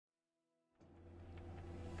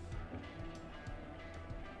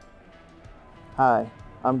Hi,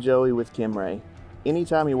 I'm Joey with Chemray.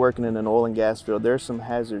 Anytime you're working in an oil and gas field, there are some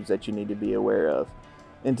hazards that you need to be aware of.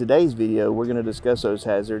 In today's video, we're going to discuss those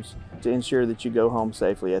hazards to ensure that you go home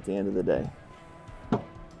safely at the end of the day.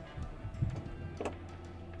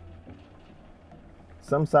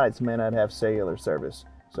 Some sites may not have cellular service,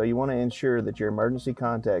 so you want to ensure that your emergency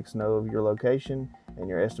contacts know of your location and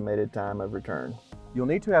your estimated time of return. You'll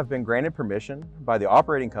need to have been granted permission by the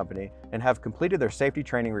operating company and have completed their safety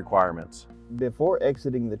training requirements. Before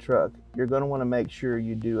exiting the truck, you're going to want to make sure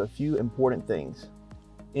you do a few important things.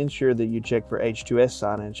 Ensure that you check for H2S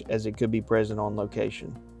signage, as it could be present on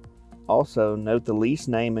location. Also, note the lease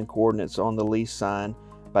name and coordinates on the lease sign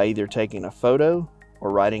by either taking a photo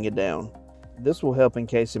or writing it down. This will help in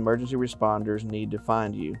case emergency responders need to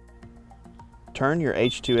find you. Turn your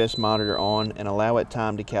H2S monitor on and allow it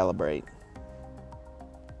time to calibrate.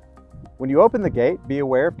 When you open the gate, be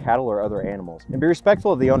aware of cattle or other animals and be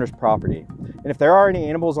respectful of the owner's property. And if there are any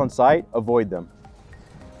animals on site, avoid them.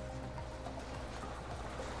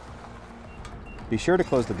 Be sure to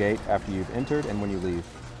close the gate after you've entered and when you leave.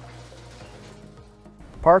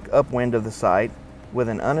 Park upwind of the site with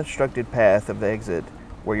an unobstructed path of exit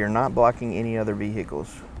where you're not blocking any other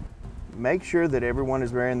vehicles. Make sure that everyone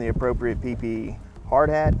is wearing the appropriate PPE,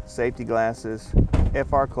 hard hat, safety glasses,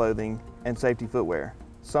 FR clothing, and safety footwear.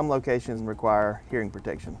 Some locations require hearing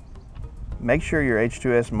protection. Make sure your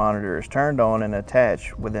H2S monitor is turned on and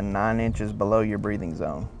attached within 9 inches below your breathing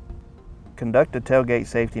zone. Conduct a tailgate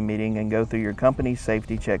safety meeting and go through your company's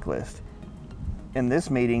safety checklist. In this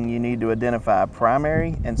meeting, you need to identify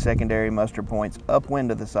primary and secondary muster points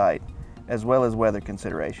upwind of the site, as well as weather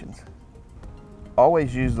considerations.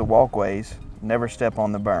 Always use the walkways, never step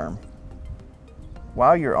on the berm.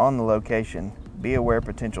 While you're on the location, be aware of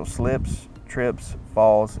potential slips, trips,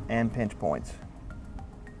 falls, and pinch points.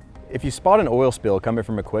 If you spot an oil spill coming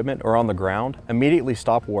from equipment or on the ground, immediately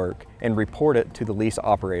stop work and report it to the lease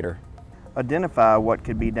operator. Identify what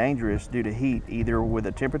could be dangerous due to heat, either with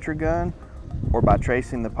a temperature gun or by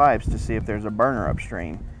tracing the pipes to see if there's a burner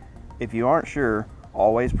upstream. If you aren't sure,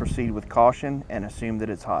 always proceed with caution and assume that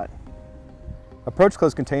it's hot. Approach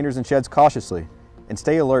closed containers and sheds cautiously and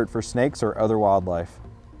stay alert for snakes or other wildlife.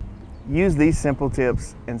 Use these simple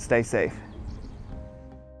tips and stay safe.